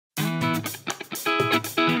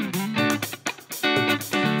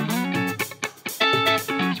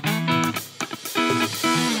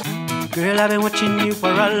Girl, I've been watching you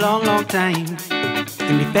for a long, long time.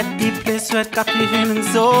 In the petty place where it got me feeling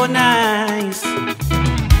so nice.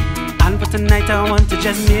 And for tonight I want to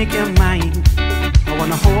just make you mine. I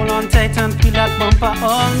wanna hold on tight and feel that bumper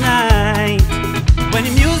all night. When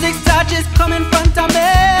the music starts, just come in front of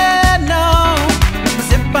me, no.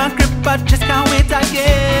 Sip and grip, but just can't wait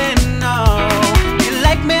again, no. You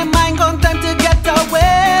like me, mine, gone time to get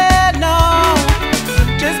away, no.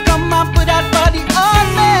 Just come and put that body on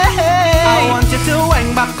me. I want you to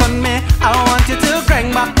wind back on me. I want you to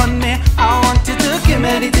grind back on me. I want you to give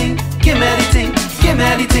me the thing, give me the thing, give me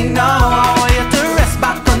the thing now. I want you to rest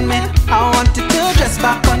back on me. I want you to dress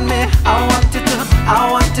back on me. I want you to,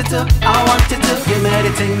 I want you to, I want you to give me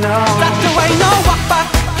the thing now. That's the way, no walk back.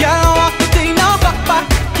 Girl, walk the thing, no rock back.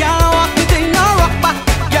 Girl, walk the thing, no rock back.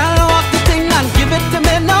 Girl, walk the thing and give it to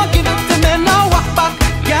me, no, give it to me, no walk back.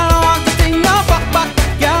 Girl, walk the thing, no rock back.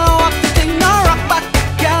 Girl, walk the thing, no rock back.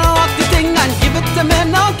 Girl, walk the thing and give it to me,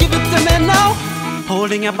 no, give it to me, no.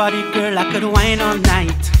 Holding your body, girl, I could whine all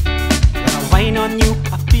night. When I whine on you,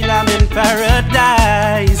 I feel I'm in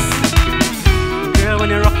paradise. Girl, when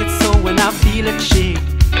you rock it so, when I feel it shake,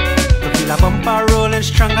 I feel a bumper rolling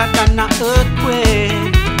stronger than an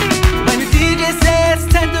earthquake. When the DJ says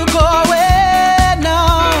it's time to go away,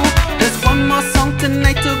 no. There's one more song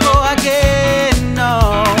tonight to go again,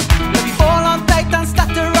 no. Let me hold on tight and start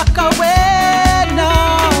to rock away, no.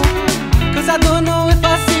 Cause I don't know if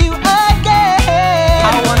I see you again.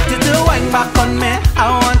 I want you to wind back on me. I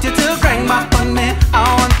want you to grind back on me. I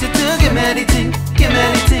want you to give me the thing, give me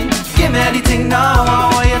the thing, give me the thing now.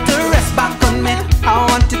 I want you to rest back on me. I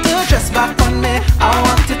want you to dress back on me. I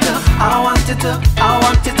want you to, I want you to, I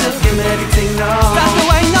want you to give me the thing now. That's the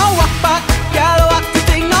way, no walk back. Girl, walk the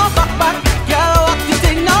thing, no back back. Girl, walk the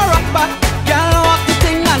thing, no rock back. Girl, walk the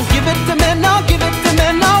thing and give it to me, no, give it to me,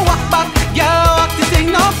 no walk back. Girl, walk the thing,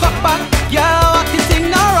 no back back. Girl, walk the thing,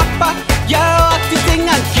 no rock back. Girl, walk the thing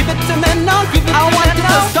and give it to me, no, give it to me. I want you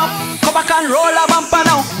to stop, go back and roll a bumper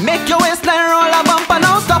now. Make your